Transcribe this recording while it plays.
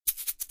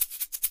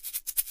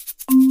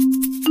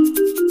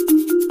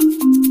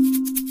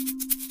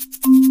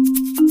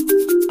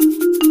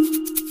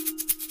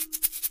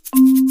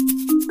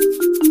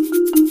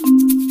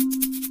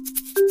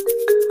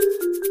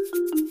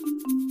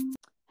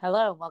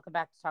Hello, and welcome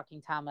back to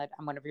Talking Talmud.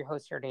 I'm one of your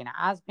hosts, Dana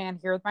Osman,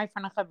 here with my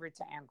friend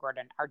Chavruta Ann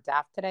Gordon. Our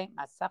daf today,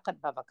 Masachet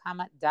Bava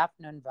Kamma, daf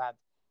Nun Vav,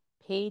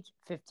 page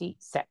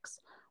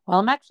 56. Well,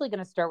 I'm actually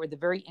going to start with a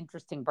very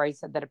interesting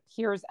brisa that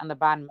appears on the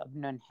bottom of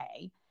Nun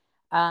Hay.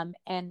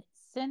 And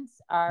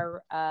since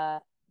our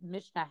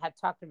Mishnah had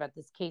talked about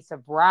this case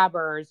of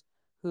robbers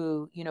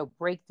who,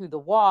 break through the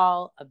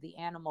wall of the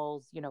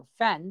animal's,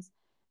 fence,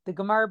 the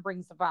Gemara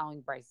brings the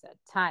following brisa,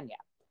 Tanya.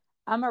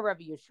 Amar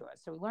Rabbi Yeshua.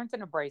 So we learned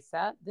in a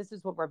brisa. This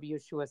is what Rabbi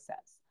Yeshua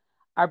says: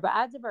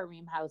 Arba'at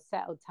devarim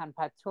ha'oseh otan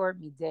patur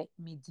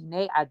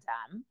midinei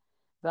adam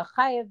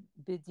v'chayev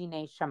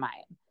b'dinei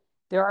shamayim.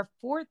 There are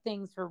four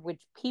things for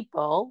which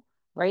people,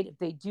 right, if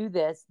they do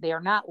this, they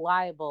are not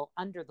liable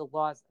under the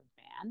laws of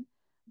man,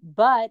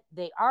 but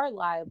they are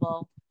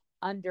liable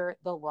under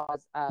the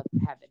laws of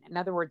heaven. In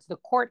other words, the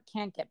court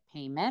can't get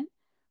payment,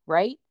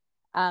 right?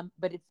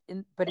 But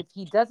if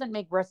he doesn't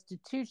make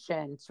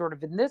restitution, sort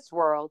of in this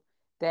world,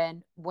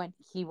 then when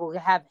he will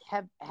have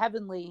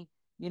heavenly,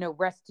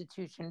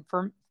 restitution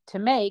to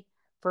make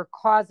for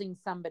causing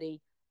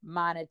somebody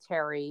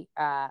monetary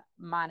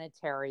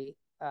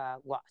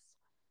loss.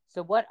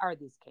 So what are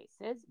these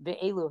cases?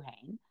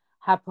 Ve'eluhain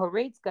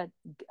haporetz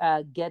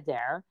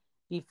geder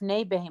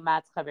bifnei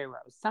behemat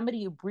chavero.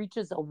 Somebody who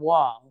breaches a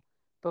wall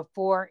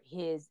before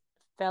his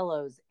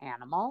fellow's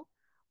animal,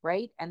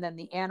 right? And then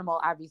the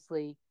animal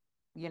obviously,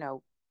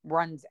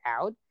 runs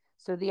out.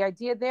 So the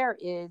idea there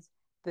is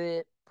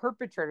the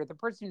perpetrator, the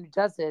person who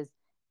does this,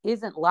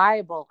 isn't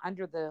liable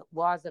under the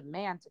laws of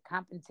man to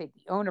compensate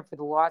the owner for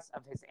the loss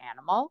of his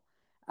animal.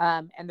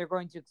 And they're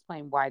going to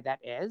explain why that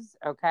is,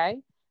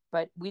 okay?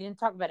 But we didn't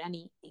talk about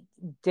any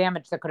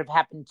damage that could have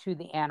happened to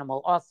the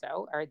animal also.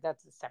 All right,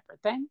 that's a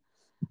separate thing.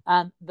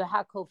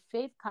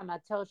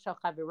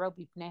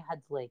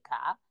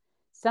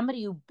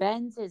 Somebody who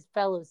bends his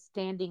fellow's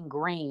standing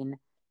grain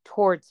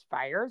towards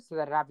fire so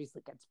that it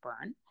obviously gets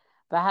burned.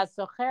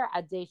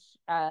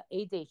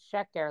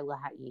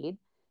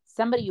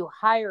 Somebody who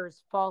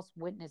hires false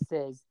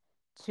witnesses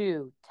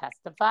to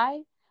testify.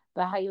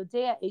 And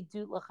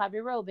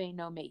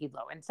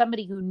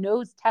somebody who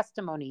knows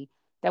testimony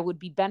that would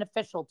be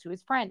beneficial to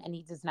his friend and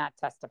he does not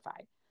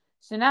testify.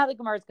 So now the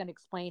Gemara is going to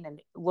explain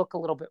and look a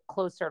little bit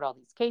closer at all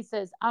these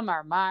cases.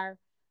 Amar Mar,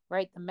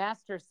 right? The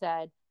master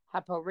said,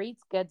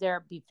 Haporetz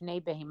geder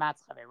bifnei behemat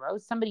chavero.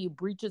 Somebody who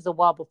breaches a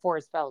wall before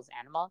his fellow's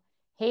animal.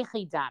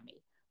 Hechi dami,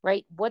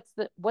 right? What's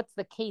the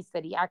case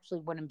that he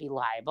actually wouldn't be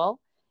liable?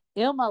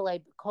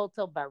 Ilmale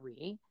kotel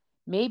bari.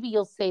 Maybe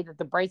you'll say that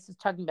the Bryce is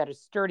talking about a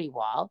sturdy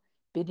wall.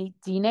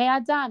 B'dinei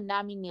adam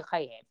nami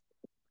nichayev.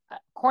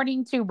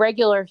 According to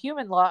regular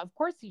human law, of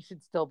course he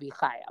should still be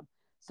chayav.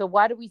 So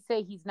why do we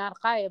say he's not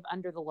chayav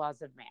under the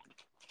laws of man?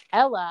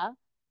 Ella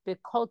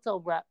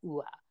b'kotel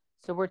ra'ua.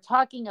 So we're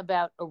talking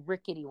about a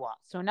rickety wall.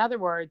 So in other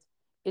words,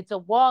 it's a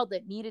wall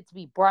that needed to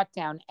be brought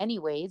down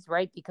anyways,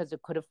 right? Because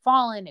it could have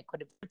fallen, it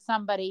could have hurt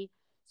somebody.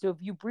 So if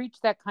you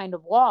breach that kind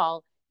of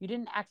wall, you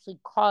didn't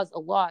actually cause a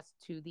loss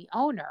to the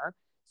owner.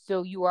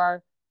 So you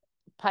are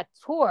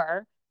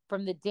patur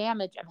from the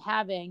damage of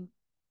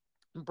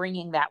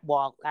bringing that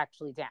wall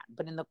actually down.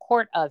 But in the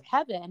court of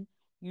heaven,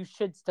 you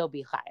should still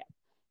be chayav.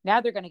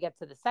 Now they're going to get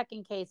to the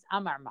second case,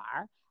 Amar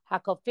Mar,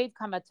 hakofev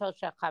kamato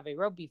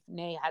shechavero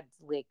bifnei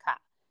hadleka.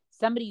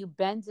 Somebody who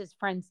bends his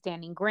friend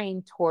standing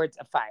grain towards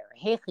a fire.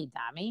 Hechi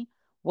dami.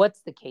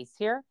 What's the case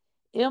here?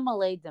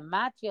 Ilmale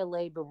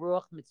dematyale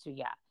beruach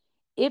mitsuya.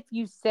 If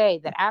you say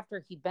that after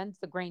he bends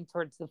the grain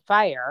towards the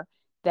fire,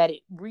 that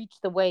it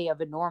reached the way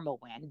of a normal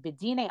wind,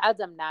 b'dinei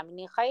adam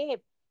nami chayev,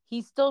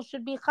 he still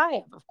should be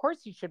chayev. Of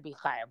course he should be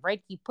chayev,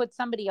 right? He put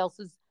somebody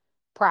else's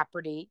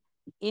property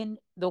in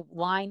the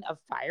line of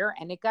fire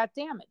and it got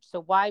damaged.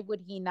 So why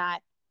would he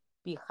not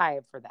be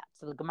chayev for that?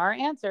 So the Gemara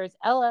answers,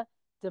 Ella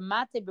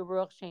demate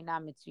beruach sheina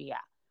mitsuya.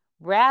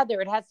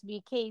 Rather, it has to be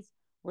a case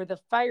where the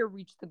fire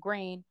reached the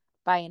grain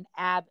by an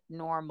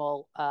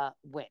abnormal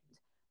wind.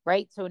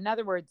 Right? So in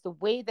other words, the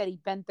way that he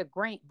bent the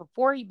grain,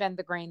 before he bent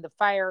the grain, the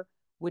fire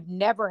would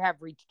never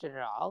have reached it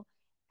at all.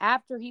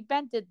 After he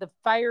bent it, the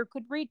fire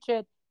could reach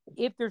it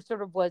if there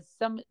sort of was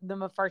the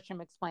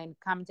Mefarshim explained,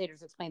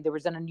 commentators explained there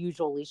was an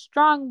unusually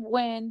strong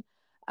wind,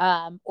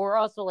 or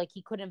also like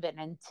he couldn't have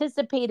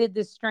anticipated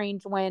this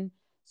strange wind.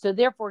 So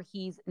therefore,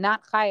 he's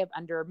not chayav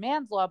under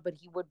man's law, but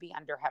he would be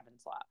under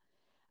heaven's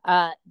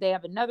law. They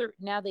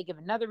give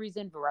another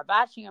reason for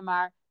Ravashi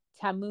Amar,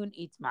 Tamun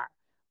Itmar.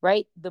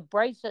 Right? The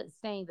Brisa is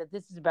saying that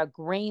this is about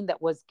grain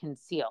that was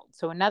concealed.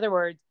 So in other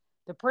words,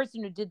 the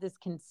person who did this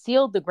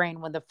concealed the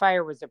grain when the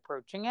fire was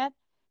approaching it.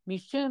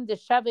 Mishum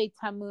deshave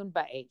tamun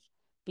ba'esh,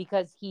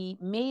 because he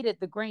made it,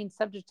 the grain,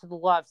 subject to the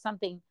law of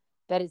something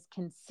that is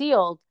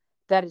concealed,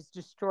 that is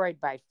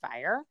destroyed by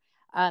fire.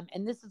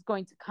 And this is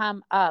going to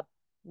come up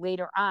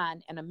later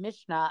on in a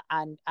mishnah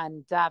on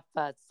Daf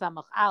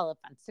Samach Aleph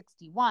on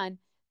 61,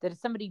 that if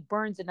somebody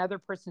burns another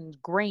person's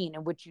grain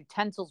in which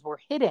utensils were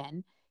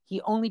hidden, he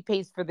only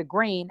pays for the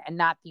grain and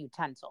not the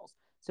utensils.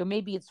 So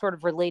maybe it's sort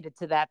of related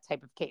to that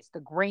type of case.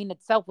 The grain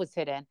itself was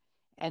hidden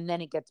and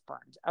then it gets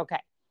burned. Okay.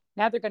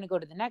 Now they're going to go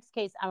to the next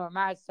case.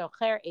 Amar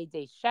socher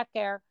ede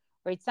sheker,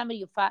 right?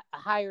 Somebody who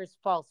hires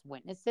false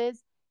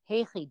witnesses.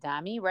 Hechi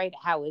dami, right?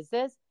 How is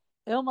this?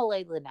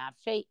 Ilmale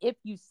lenafshe. If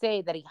you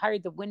say that he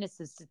hired the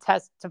witnesses to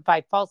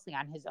testify falsely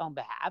on his own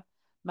behalf,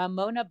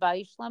 mamona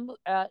ba'ishlam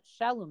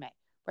shalume,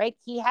 right?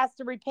 He has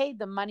to repay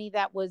the money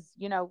that was,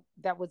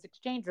 that was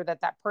exchanged or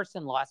that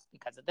person lost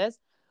because of this.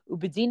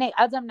 Ubedine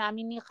adam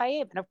nami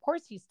chayev, and of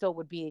course he still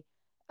would be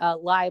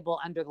liable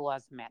under the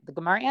laws of man. The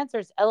Gemara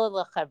answers ela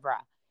lechevra,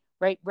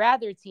 right?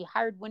 Rather, it's he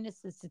hired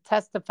witnesses to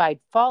testify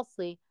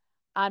falsely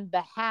on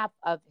behalf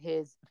of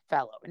his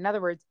fellow. In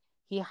other words,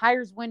 he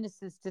hires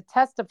witnesses to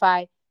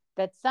testify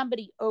that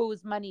somebody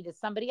owes money to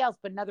somebody else,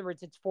 but in other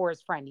words, it's for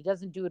his friend. He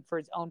doesn't do it for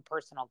his own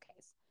personal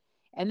case.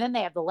 And then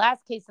they have the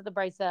last case of the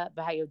brisa,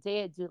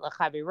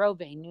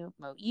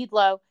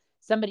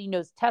 somebody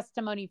knows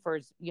testimony for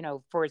his,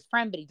 for his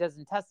friend, but he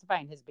doesn't testify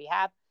on his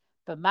behalf.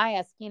 But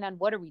my askinan,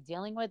 what are we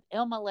dealing with?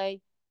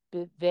 Ilmale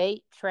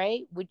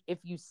trey. If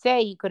you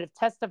say he could have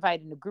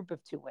testified in a group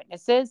of two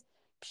witnesses,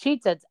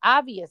 pshita, it's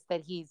obvious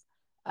that he's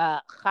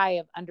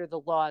chayav under the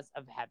laws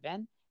of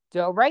heaven.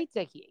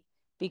 Doraitahi,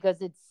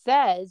 because it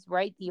says,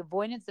 right, the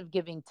avoidance of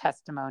giving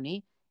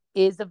testimony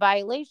is a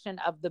violation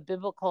of the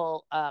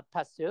biblical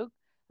pasuk.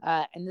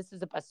 And this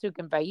is a pasuk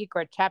in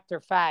Vayikra chapter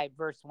 5,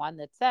 verse 1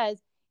 that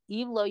says,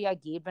 Im lo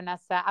yagib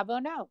v'nasa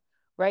avono,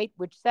 right?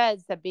 Which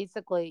says that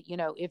basically,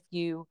 if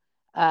you,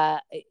 a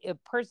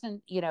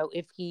person,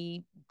 if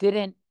he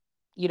didn't,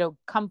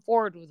 come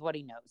forward with what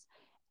he knows.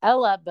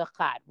 Ella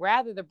bechad.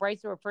 Rather, the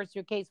brisa refers to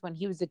a case when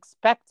he was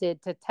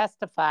expected to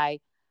testify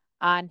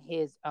on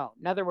his own.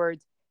 In other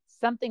words,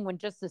 something when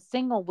just a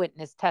single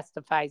witness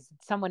testifies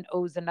that someone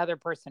owes another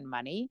person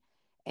money,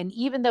 and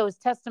even though his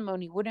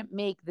testimony wouldn't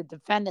make the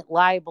defendant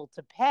liable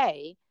to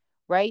pay,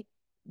 right,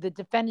 the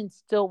defendant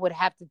still would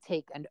have to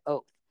take an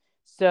oath.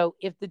 So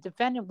if the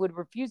defendant would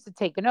refuse to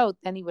take an oath,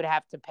 then he would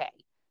have to pay.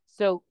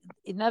 So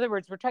in other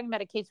words, we're talking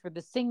about a case where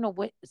the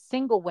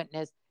single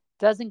witness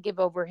doesn't give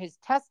over his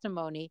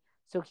testimony,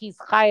 so he's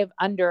chayav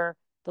under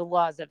the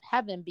laws of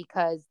heaven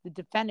because the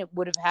defendant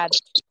would have had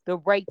the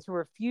right to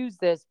refuse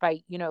this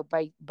by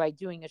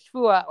doing a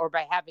shvua or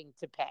by having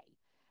to pay.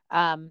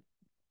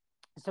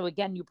 So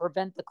again, you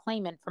prevent the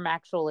claimant from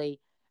actually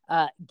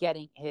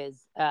getting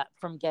his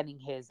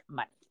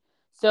money.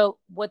 So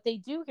what they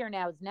do here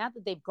now is, now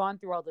that they've gone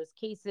through all those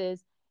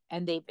cases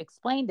and they've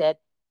explained it,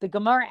 the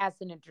Gemara asks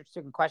an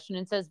interesting question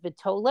and says,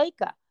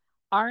 "V'toleka,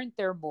 aren't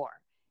there more?"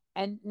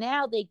 And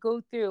now they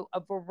go through a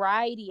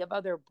variety of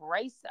other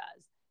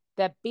brisas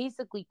that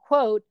basically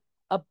quote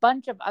a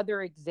bunch of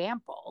other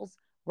examples,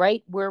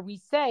 right? Where we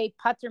say,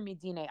 Pater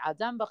midine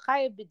adam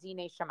b'chayev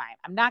b'dine shamayim.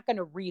 I'm not going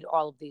to read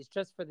all of these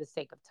just for the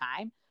sake of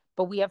time,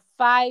 but we have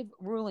 5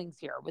 rulings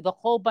here with a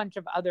whole bunch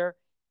of other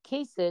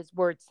cases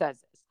where it says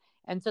this.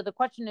 And so the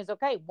question is,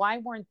 okay, why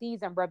weren't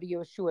these on Rabbi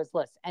Yeshua's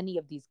list, any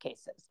of these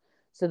cases?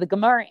 So the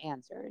Gemara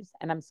answers,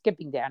 and I'm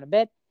skipping down a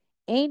bit,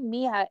 Ein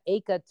miha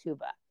eka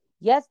tuba.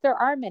 Yes, there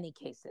are many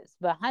cases,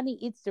 but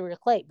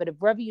if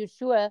Rabbi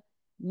Yeshua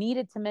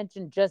needed to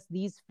mention just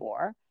these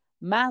 4,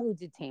 mahu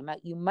detema,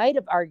 you might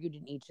have argued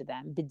in each of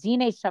them,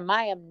 bedine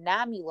shamayim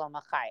nami lo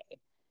machayev.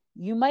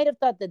 You might have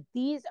thought that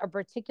these are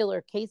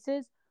particular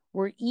cases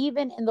where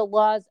even in the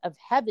laws of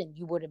heaven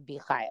you wouldn't be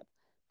chayev.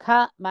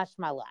 Ka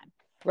mashmalan.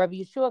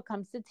 Rabbi Yeshua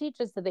comes to teach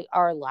us that they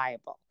are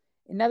liable.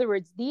 In other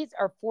words, these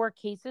are 4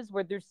 cases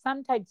where there's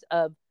some types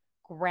of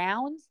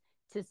grounds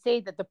to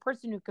say that the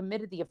person who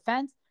committed the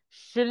offense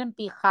shouldn't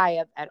be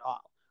chayav at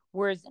all.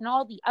 Whereas in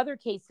all the other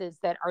cases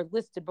that are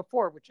listed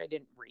before, which I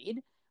didn't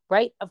read,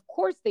 right? Of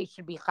course they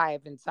should be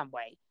chayav in some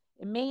way.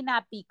 It may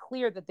not be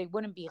clear that they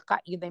wouldn't be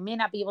chayav. They may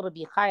not be able to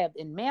be chayav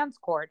in man's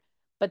court,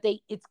 but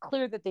it's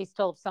clear that they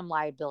still have some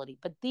liability.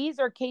 But these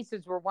are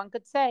cases where one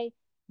could say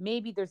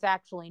maybe there's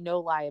actually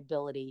no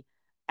liability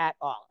at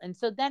all. And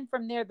so then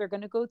from there, they're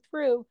going to go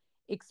through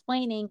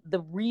explaining the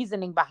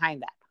reasoning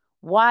behind that,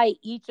 why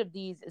each of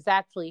these is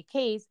actually a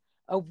case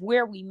of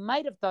where we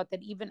might have thought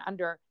that even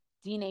under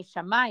Dine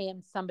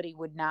Shamayim, somebody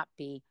would not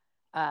be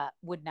chayav.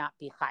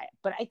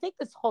 But I think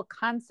this whole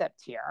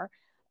concept here,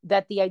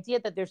 that the idea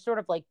that there's sort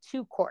of like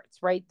 2 courts,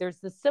 right? There's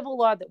the civil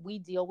law that we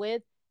deal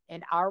with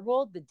in our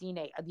world, the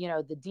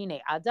Dine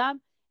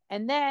Adam,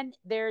 and then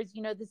there's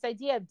this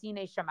idea of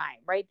Dine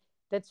Shamayim, right?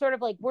 That's sort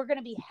of like we're going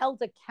to be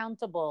held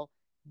accountable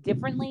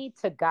differently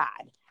to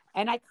God.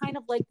 And I kind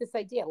of like this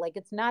idea, like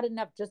it's not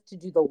enough just to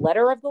do the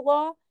letter of the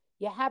law.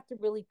 You have to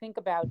really think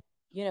about,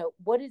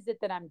 what is it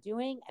that I'm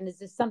doing? And is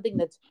this something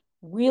that's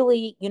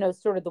really,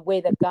 sort of the way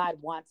that God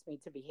wants me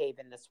to behave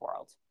in this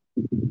world?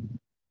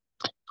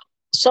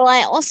 So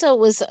I also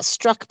was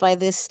struck by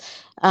this,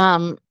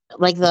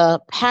 like the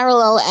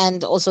parallel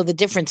and also the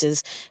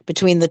differences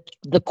between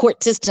the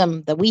court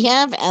system that we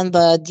have and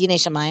the Dinei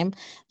Shamayim,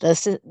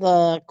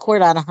 the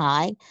court on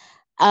high.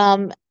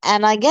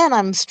 And again,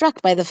 I'm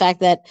struck by the fact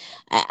that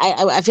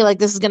I feel like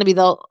this is going to be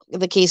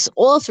the case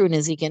all through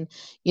Nizikin.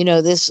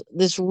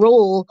 This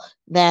role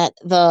that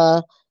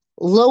the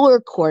lower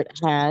court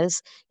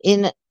has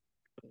in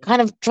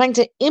kind of trying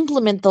to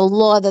implement the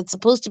law that's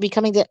supposed to be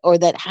coming to, or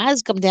that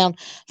has come down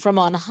from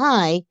on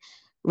high,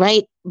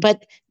 right?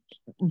 But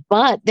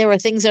there are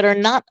things that are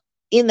not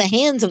in the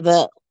hands of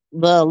the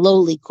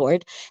lowly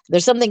court.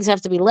 There's some things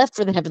have to be left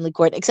for the heavenly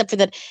court, except for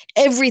that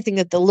everything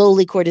that the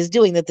lowly court is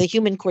doing, that the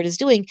human court is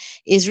doing,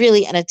 is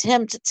really an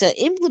attempt to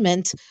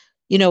implement,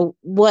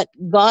 what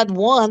God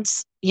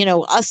wants,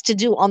 us to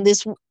do on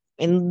this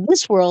in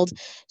this world,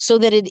 so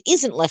that it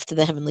isn't left to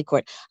the heavenly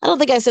court. I don't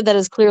think I said that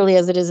as clearly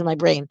as it is in my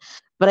brain,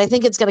 but I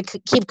think it's going to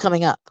keep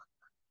coming up.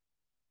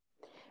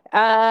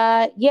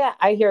 Yeah,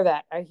 I hear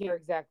that. I hear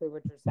exactly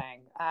what you're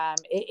saying.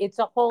 It's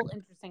a whole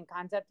interesting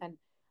concept, and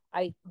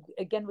I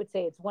again would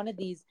say it's one of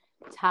these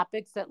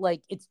topics that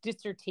like it's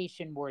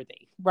dissertation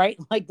worthy, right?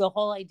 Like the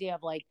whole idea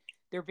of like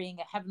there being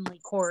a heavenly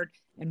court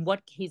and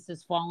what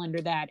cases fall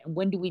under that, and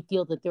when do we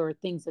feel that there are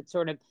things that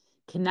sort of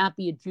cannot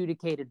be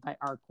adjudicated by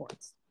our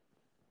courts.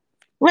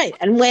 Right.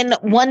 And when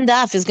one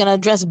daf is going to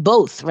address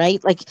both,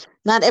 right? Like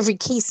not every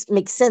case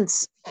makes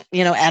sense,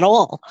 at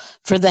all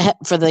for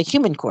the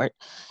human court.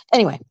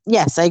 Anyway,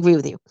 yes, I agree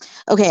with you.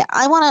 Okay,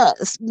 I want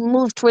to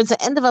move towards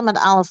the end of Amud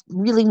Aleph,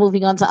 really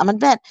moving on to Amud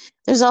Bet.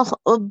 There's a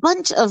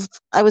bunch of,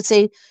 I would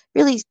say,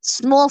 really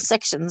small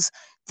sections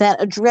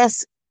that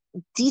address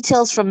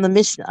details from the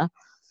Mishnah.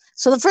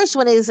 So the first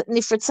one is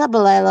Nifritza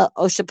Balayla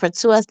o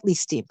Shepratzuas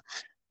Listim,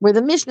 where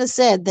the Mishnah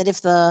said that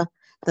if the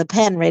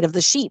pen, right, of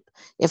the sheep,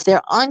 if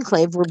their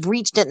enclave were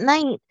breached at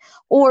night,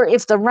 or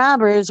if the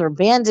robbers or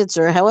bandits,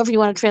 or however you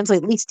want to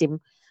translate listim,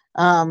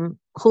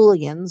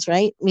 hooligans,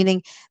 right,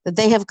 meaning that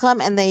they have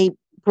come and they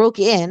broke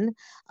in,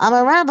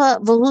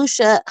 amaraba v'hu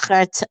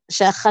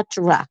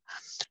shechatra.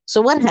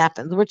 So what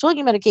happens? We're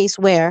talking about a case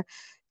where,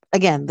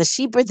 again, the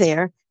sheep are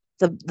there,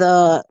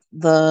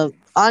 the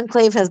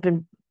enclave has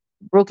been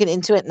broken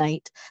into at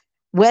night,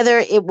 whether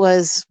it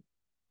was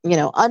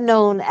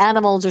unknown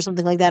animals or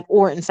something like that,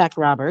 or in fact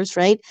robbers,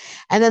 right?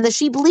 And then the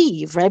sheep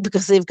leave, right,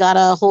 because they've got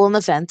a hole in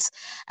the fence,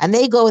 and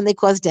they go and they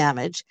cause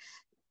damage.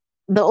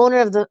 The owner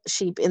of the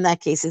sheep in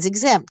that case is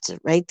exempt,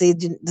 right?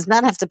 Does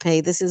not have to pay.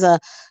 It's a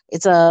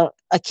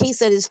case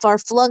that is far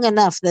flung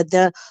enough that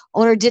the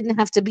owner didn't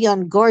have to be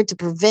on guard to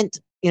prevent,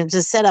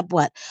 to set up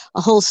a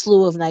whole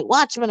slew of night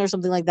watchmen or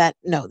something like that.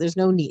 No, there's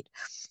no need.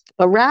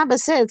 But Rabbah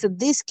says that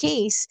this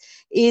case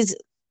is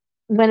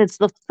when it's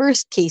the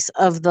first case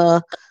of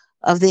the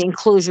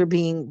enclosure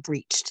being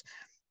breached,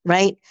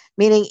 right?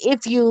 Meaning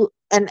if you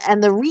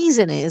and the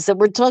reason is that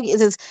we're talking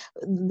is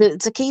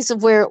it's a case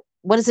of where,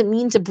 what does it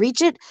mean to breach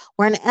it?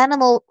 Where an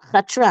animal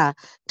chatra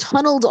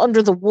tunneled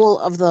under the wall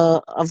of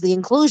the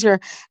enclosure,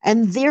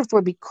 and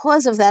therefore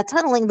because of that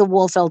tunneling the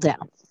wall fell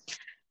down,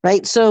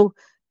 right? So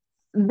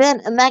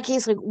then in that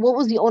case, like, what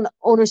was the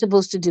owner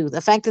supposed to do?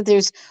 The fact that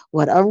there's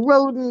a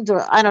rodent,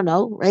 or I don't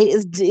know, right,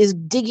 is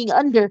digging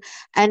under,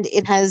 and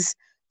it has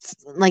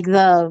like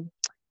the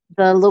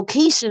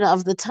location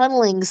of the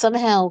tunneling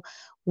somehow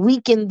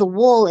weakened the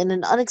wall in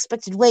an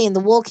unexpected way, and the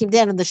wall came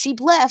down and the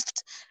sheep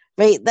left,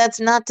 right? That's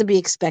not to be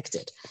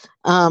expected.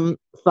 Fine.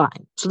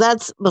 So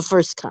that's the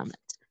first comment.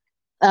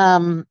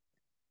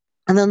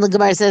 And then the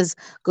Gemara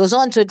goes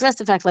on to address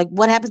the fact, like,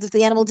 what happens if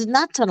the animal did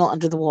not tunnel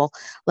under the wall?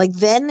 Like,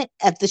 then,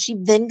 if the sheep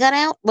then got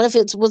out, what if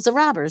it was the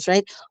robbers,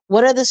 right?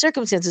 What are the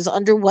circumstances?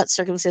 Under what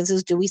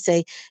circumstances do we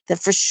say that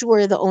for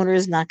sure the owner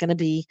is not going to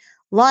be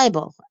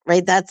liable,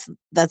 right? That's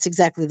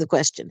exactly the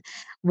question.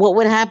 What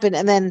would happen?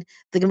 And then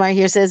the Gemara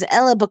here says,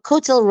 Ela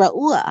bakotel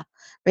ra'ua,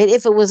 right?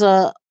 If it was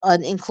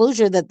an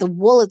enclosure that the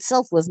wall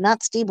itself was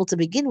not stable to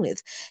begin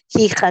with,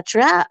 ki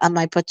chatra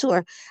amai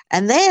patur,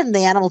 and then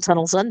the animal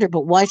tunnels under.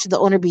 But why should the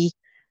owner be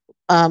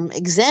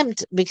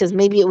exempt? Because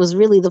maybe it was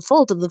really the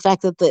fault of the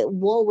fact that the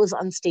wall was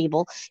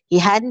unstable. He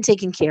hadn't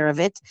taken care of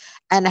it,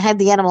 and had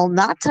the animal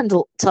not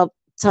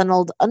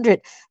tunneled under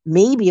it,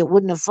 maybe it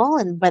wouldn't have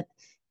fallen. But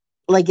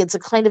like, it's a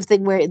kind of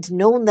thing where it's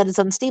known that it's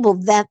unstable,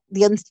 that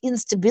the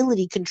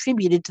instability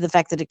contributed to the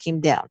fact that it came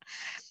down.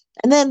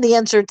 And then the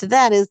answer to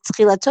that is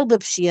tchilato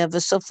b'pshia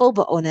v'sofo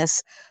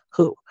ba'ones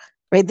hu.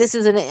 Right? This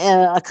is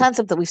a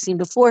concept that we've seen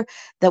before,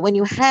 that when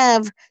you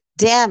have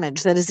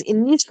damage that is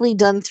initially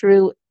done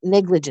through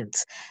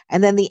negligence,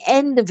 and then the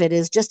end of it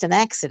is just an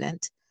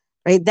accident,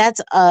 right?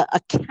 That's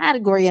a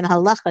category in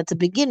halacha to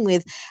begin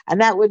with,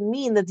 and that would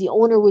mean that the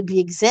owner would be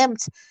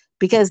exempt,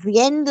 because the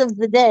end of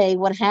the day,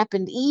 what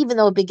happened, even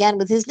though it began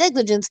with his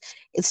negligence,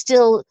 it's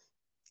still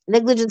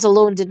negligence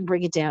alone didn't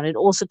bring it down. It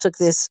also took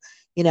this,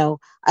 I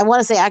want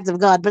to say act of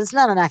God, but it's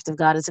not an act of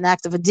God. It's an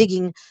act of a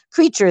digging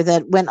creature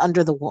that went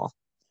under the wall.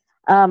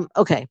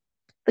 Okay.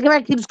 The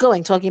Gemara keeps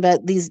going, talking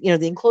about these,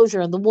 the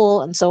enclosure and the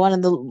wall and so on,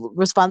 and the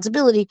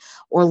responsibility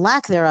or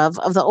lack thereof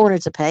of the owner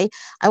to pay.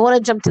 I want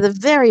to jump to the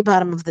very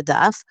bottom of the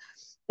daf,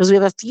 because we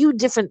have a few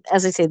different,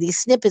 as I say, these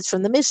snippets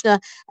from the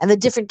Mishnah and the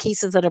different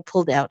cases that are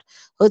pulled out.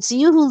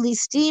 Hotziyuhu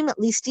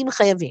listim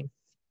chayavim.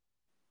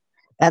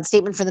 That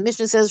statement from the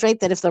Mishnah says, right,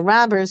 that if the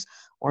robbers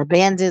or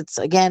bandits,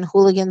 again,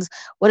 hooligans,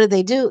 what did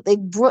they do?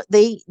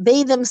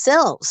 They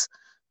themselves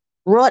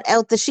brought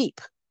out the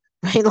sheep,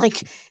 right?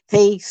 Like,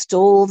 they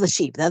stole the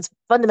sheep. That's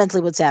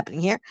fundamentally what's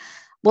happening here.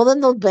 well,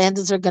 then those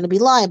bandits are going to be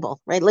liable,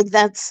 right? Like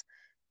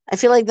I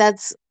feel like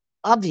that's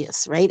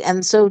obvious, right?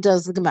 And so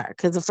does the Gemara,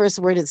 because the first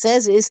word it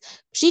says is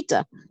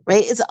pshita,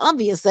 right? It's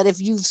obvious that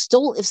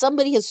if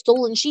somebody has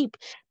stolen sheep,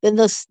 then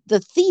the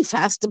thief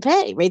has to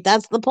pay, right?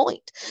 That's the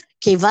point.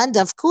 Kevan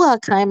davkuha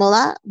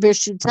kaimala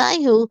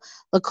bershutaihu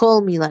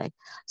lakol milay.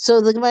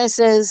 So the Gemara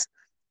says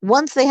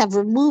once they have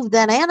removed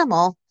that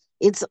animal,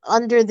 it's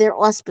under their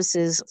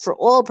auspices for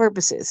all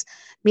purposes.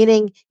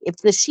 Meaning, if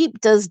the sheep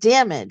does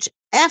damage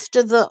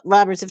after the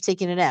robbers have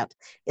taken it out,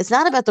 it's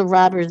not about the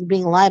robbers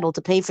being liable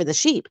to pay for the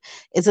sheep.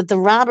 It's that the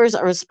robbers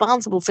are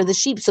responsible for the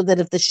sheep, so that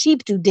if the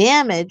sheep do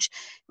damage,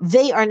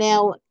 they are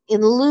now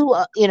in lieu,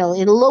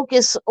 in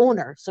locus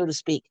owner, so to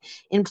speak,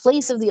 in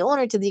place of the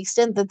owner, to the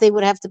extent that they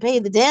would have to pay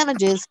the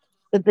damages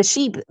that the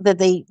sheep that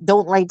they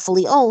don't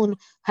rightfully own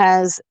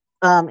has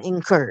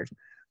incurred.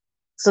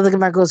 So the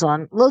Gemara goes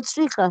on. Lo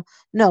tzricha.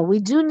 No, we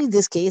do need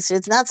this case.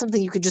 It's not something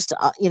you could just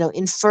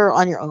infer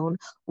on your own.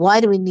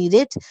 Why do we need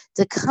it?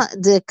 The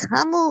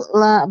kamu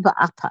la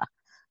ba'apa.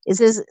 It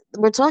says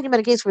we're talking about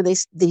a case where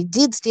they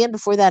did stand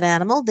before that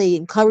animal. They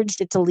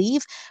encouraged it to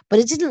leave, but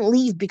it didn't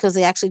leave because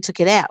they actually took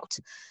it out,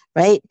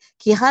 right?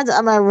 Kihad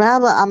amar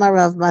Rabba amar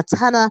Rav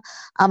Matana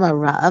amar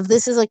Rav.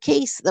 This is a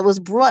case that was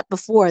brought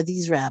before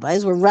these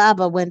rabbis, where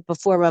Rabba went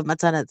before Rav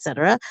Matana,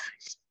 etc.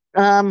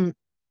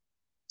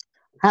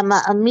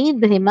 Hama'amid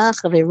behema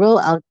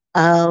chavero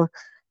al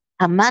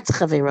hamat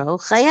chavero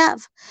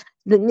chayav.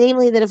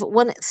 Namely, that if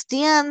one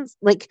stands,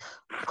 like,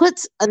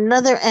 puts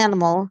another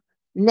animal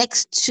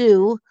next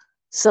to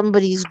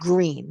somebody's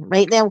green.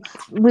 Right now,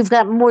 we've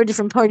got more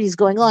different parties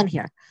going on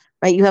here.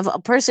 Right, you have a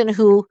person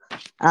who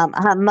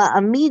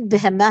hama'amid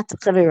behemat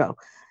chavero.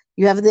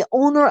 You have the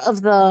owner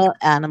of the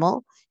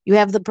animal. You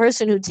have the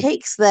person who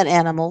takes that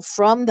animal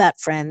from that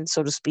friend,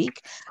 so to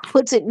speak,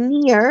 puts it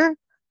near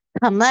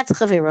Hamat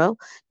Chavero,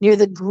 near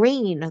the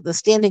green, the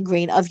standing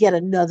green of yet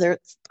another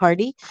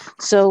party.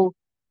 So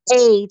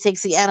A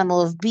takes the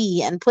animal of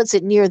B and puts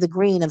it near the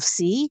green of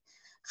C.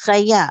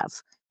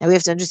 Chayav. Now we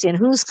have to understand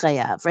who's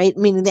chayav, right?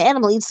 Meaning the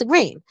animal eats the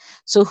grain.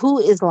 So who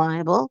is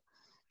liable?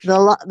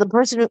 The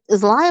person who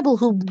is liable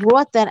who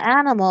brought that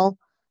animal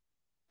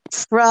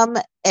from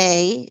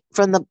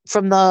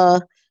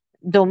the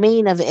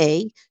domain of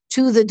A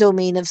to the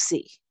domain of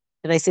C.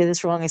 Did I say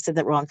this wrong? I said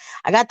that wrong.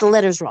 I got the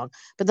letters wrong.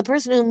 But the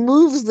person who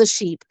moves the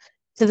sheep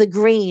to the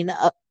green,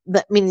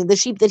 meaning the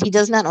sheep that he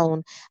does not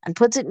own, and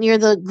puts it near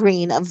the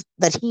green of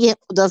that he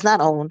does not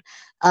own,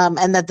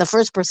 and that the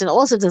first person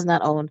also does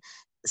not own.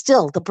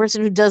 Still, the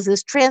person who does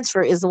this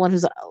transfer is the one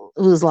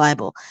who's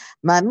liable.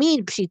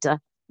 Mamid pshita,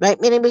 right?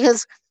 Meaning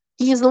because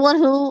he is the one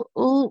who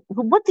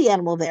put the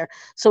animal there.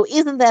 So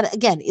isn't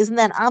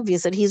that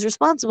obvious that he's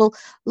responsible?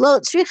 Lo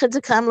tzricha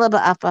dekam la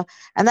ba'apa.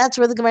 And that's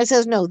where the Gemara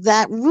says, no,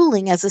 that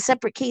ruling as a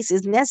separate case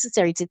is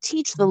necessary to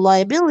teach the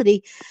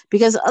liability,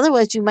 because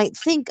otherwise you might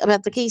think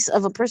about the case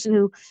of a person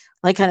who,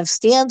 like, kind of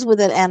stands with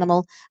that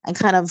animal and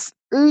kind of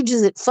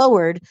urges it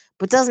forward,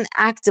 but doesn't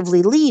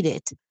actively lead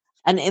it.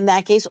 And in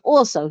that case,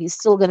 also, he's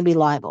still going to be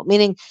liable.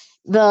 Meaning,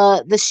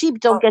 the sheep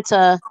don't get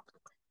to.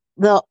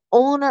 The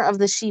owner of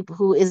the sheep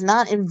who is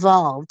not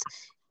involved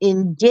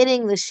in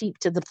getting the sheep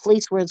to the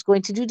place where it's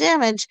going to do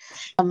damage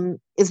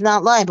is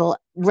not liable.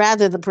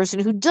 Rather, the person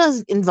who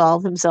does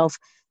involve himself,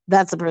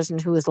 that's the person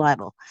who is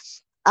liable.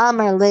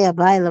 Amar le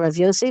Abai Rav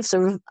Yosef.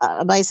 So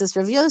Abai says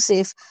Rav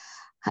Yosef,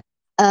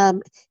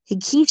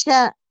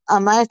 Hikisha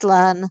amart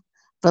lan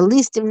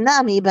valistim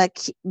nami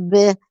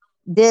de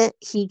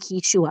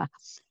hikishua.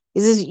 He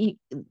says,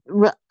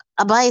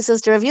 Abai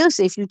says to Rav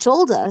Yosef, you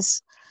told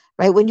us,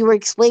 right, when you were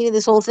explaining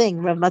this whole thing,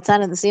 Rav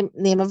Matana, the same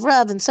name of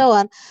Rav, and so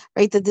on,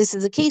 right, that this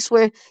is a case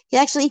where he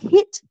actually he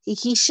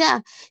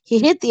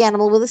hit the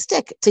animal with a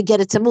stick to get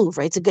it to move,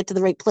 right, to get to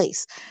the right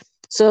place.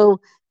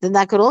 So then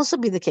that could also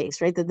be the case,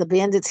 right, that the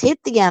bandits hit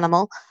the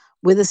animal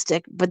with a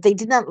stick, but they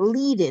did not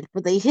lead it,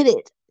 but they hit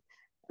it.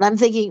 And I'm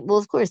thinking, well,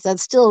 of course,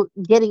 that's still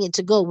getting it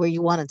to go where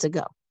you want it to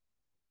go.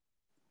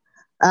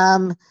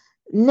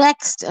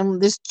 Next,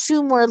 there's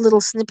two more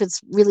little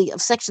snippets, really,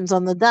 of sections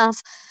on the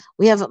daf.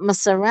 We have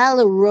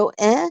Masaral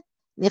Ro'eh,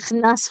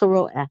 Nichnas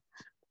Ro'eh.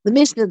 The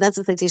Mishnah, that's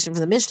a citation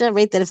from the Mishnah,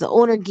 right? That if the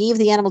owner gave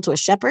the animal to a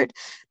shepherd,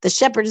 the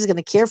shepherd is going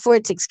to care for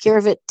it, takes care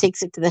of it,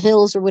 takes it to the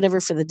hills or whatever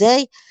for the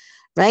day,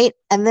 right?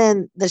 And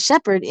then the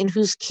shepherd in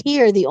whose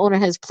care the owner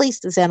has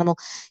placed this animal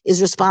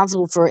is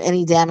responsible for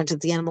any damage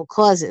that the animal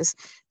causes,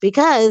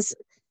 because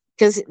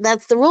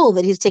that's the role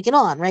that he's taken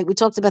on, right? We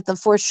talked about the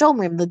four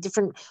shomrim, the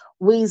different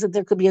ways that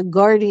there could be a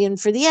guardian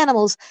for the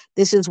animals.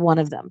 This is one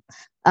of them.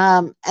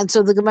 And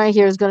so the Gemara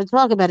here is going to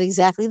talk about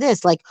exactly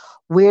this, like,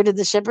 where did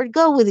the shepherd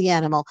go with the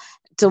animal?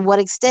 To what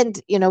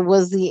extent,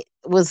 was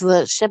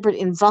the shepherd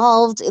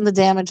involved in the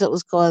damage that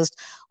was caused,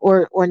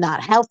 or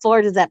not? How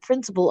far does that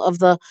principle of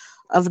the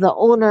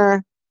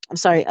owner,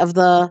 of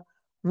the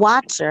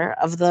watcher,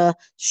 of the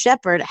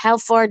shepherd, how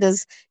far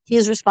does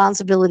his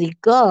responsibility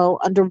go?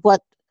 Under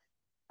what,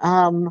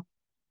 um,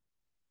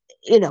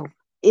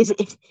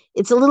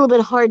 it's a little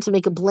bit hard to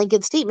make a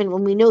blanket statement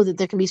when we know that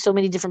there can be so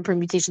many different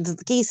permutations of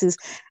the cases.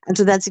 And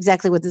so that's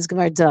exactly what this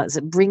Gemara does.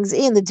 It brings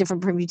in the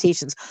different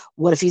permutations.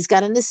 What if he's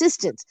got an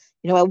assistant?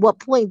 At what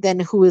point then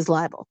who is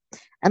liable?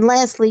 And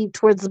lastly,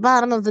 towards the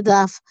bottom of the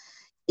daf,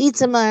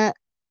 Itamar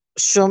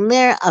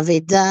Shomer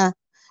Aveda,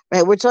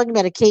 right? We're talking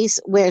about a case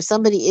where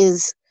somebody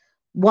is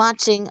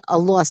watching a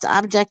lost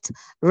object.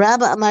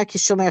 Rabba Amar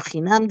Kishomer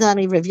Chinam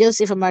Dami, Rav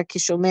Yosef Amar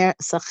Kishomer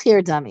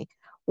Sachir Dami.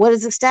 What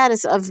is the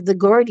status of the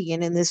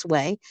guardian in this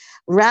way?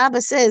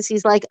 Rabba says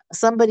he's like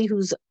somebody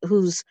who's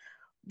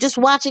just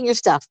watching your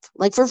stuff,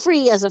 like for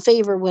free as a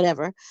favor,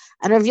 whatever.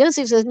 And Rav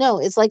Yosef says, no,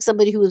 it's like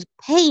somebody who is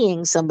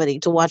paying somebody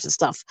to watch the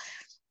stuff.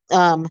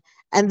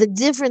 And the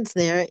difference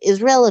there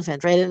is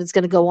relevant, right? And it's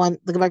going to go on,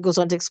 the Gemara goes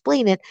on to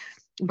explain it.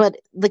 But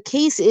the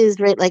case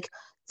is, right, like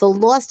the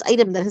lost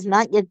item that has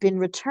not yet been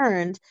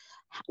returned,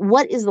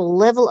 what is the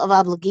level of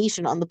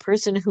obligation on the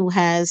person who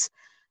has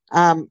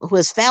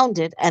found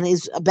it and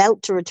is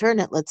about to return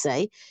it, let's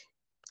say?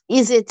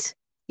 Is it,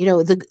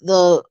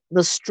 the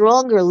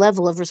stronger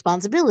level of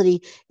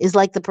responsibility is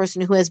like the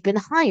person who has been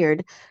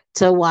hired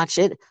to watch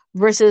it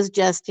versus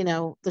just,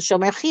 the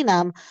Shomer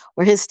Chinam,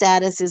 where his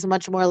status is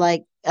much more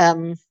like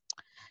a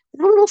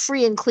little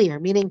free and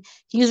clear, meaning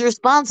he's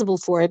responsible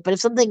for it. But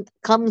if something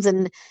comes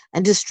and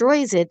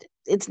destroys it,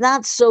 it's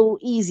not so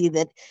easy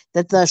that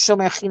the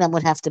Shomer Chinam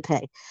would have to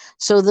pay.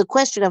 So the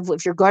question of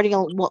if you're guarding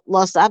a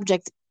lost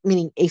object,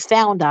 meaning a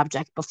found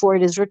object, before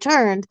it is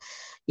returned,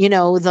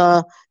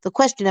 the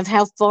question of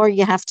how far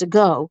you have to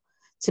go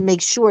to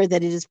make sure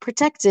that it is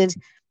protected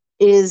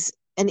is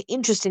an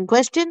interesting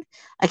question.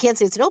 I can't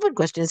say it's an open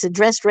question. It's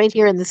addressed right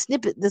here in the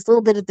snippet, this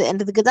little bit at the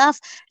end of the Gadaf,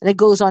 and it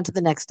goes on to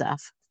the next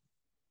daf.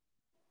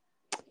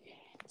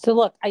 So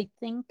look, I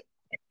think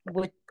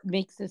what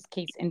makes this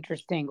case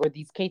interesting, or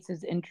these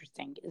cases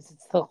interesting, is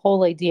it's the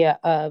whole idea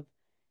of,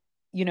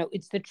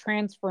 it's the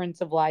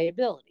transference of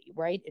liability,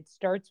 right? It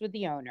starts with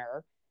the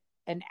owner,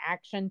 an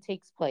action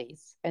takes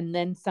place, and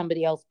then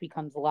somebody else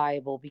becomes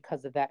liable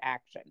because of that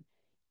action,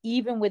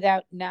 even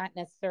without not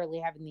necessarily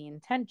having the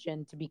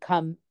intention to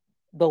become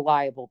the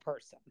liable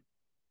person.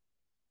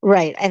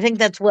 Right. I think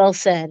that's well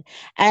said.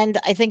 And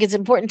I think it's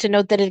important to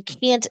note that it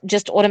can't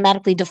just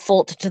automatically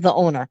default to the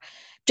owner.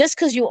 Just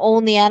because you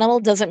own the animal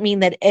doesn't mean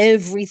that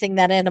everything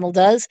that animal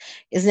does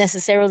is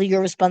necessarily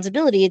your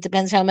responsibility. It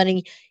depends how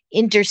many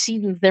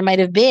intercedents there might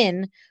have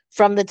been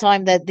from the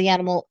time that the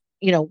animal,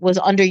 was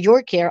under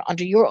your care,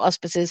 under your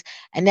auspices,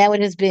 and now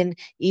it has been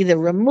either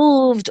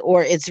removed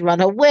or it's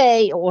run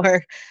away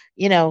or,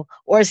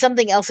 or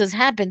something else has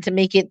happened to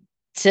make it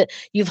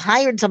you've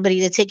hired somebody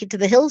to take it to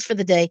the hills for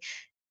the day.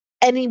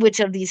 Any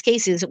which of these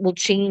cases will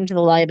change the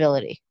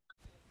liability.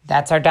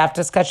 That's our DAF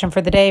discussion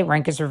for the day.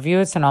 Rank us, review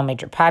us on all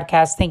major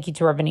podcasts. Thank you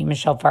to Rabbanit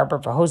Michelle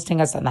Farber for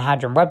hosting us on the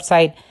Hadron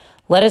website.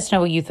 Let us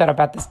know what you thought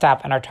about this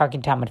DAF on our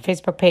Talking Talmud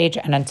Facebook page.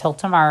 And until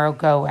tomorrow,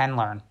 go and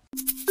learn.